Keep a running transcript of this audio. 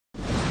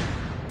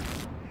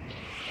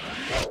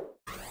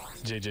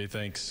JJ,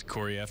 thanks.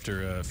 Cory,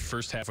 after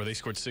first half where they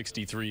scored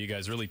 63, you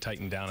guys really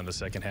tightened down in the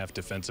second half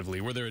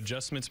defensively. Were there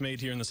adjustments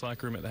made here in this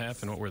locker room at the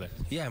half, and what were they?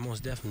 Yeah,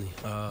 most definitely.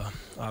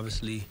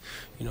 Obviously,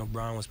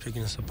 Brown was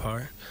picking us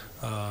apart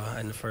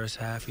in the first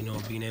half,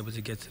 being able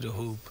to get to the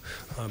hoop,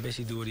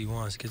 basically do what he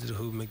wants, get to the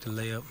hoop, make the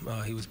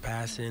layup. He was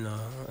passing,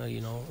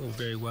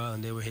 very well,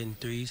 and they were hitting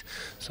threes.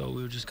 So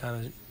we were just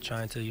kind of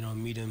trying to,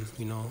 meet him,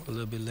 a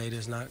little bit later.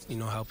 It's not,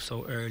 help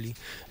so early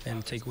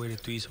and take away the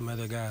threes from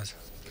other guys.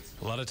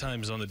 A lot of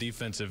times on the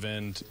defensive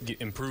end,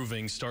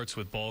 improving starts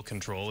with ball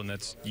control, and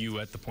that's you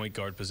at the point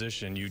guard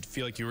position. You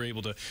feel like you were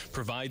able to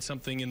provide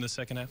something in the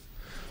second half?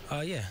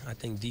 Yeah, I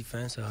think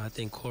defense. I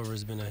think Korver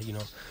has been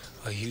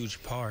a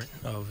huge part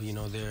of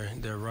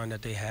their run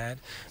that they had,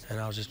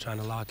 and I was just trying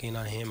to lock in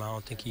on him. I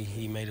don't think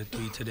he made a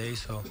three today,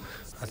 so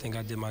I think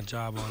I did my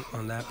job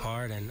on that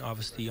part, and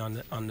obviously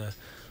on the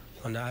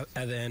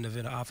other end of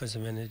it, the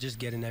offensive end, just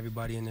getting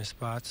everybody in their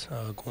spots,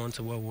 going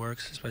to what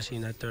works, especially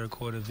in that third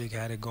quarter. Vic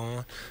had it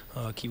going,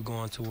 keep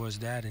going towards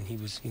that, and he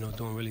was,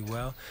 doing really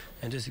well,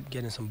 and just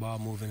getting some ball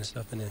moving and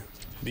stuff in there.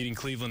 Beating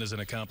Cleveland is an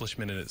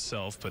accomplishment in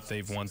itself, but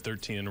they've won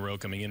 13 in a row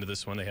coming into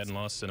this one. They hadn't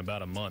lost in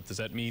about a month. Does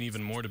that mean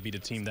even more to beat a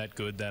team that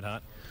good, that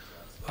hot?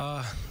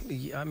 I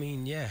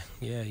mean, yeah.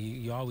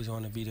 You always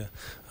want to beat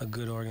a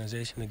good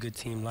organization, a good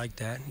team like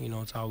that.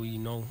 It's all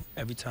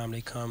every time they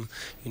come,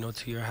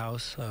 to your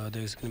house,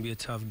 there's going to be a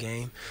tough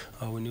game.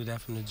 We knew that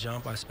from the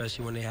jump,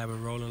 especially when they have it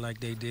rolling like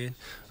they did.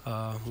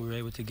 We were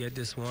able to get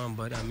this one,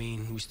 but I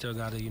mean, we still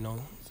got to,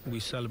 we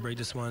celebrate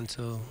this one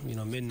until,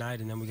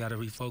 midnight, and then we got to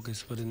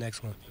refocus for the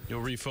next one.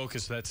 You'll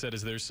refocus. That said,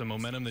 is there some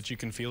momentum that you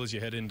can feel as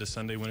you head into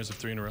Sunday winners of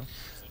 3 in a row?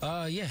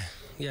 Yeah.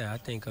 I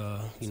think,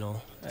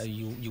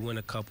 you win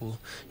a couple,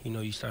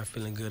 you start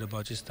feeling good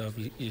about your stuff,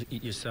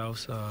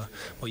 yourselves.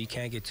 Well, you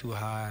can't get too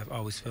high, I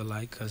always feel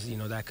like, because,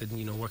 that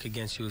could, work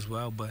against you as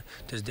well, but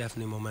there's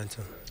definitely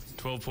momentum.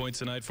 12 points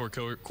tonight for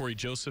Cory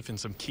Joseph and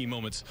some key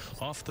moments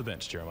off the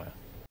bench, Jeremiah.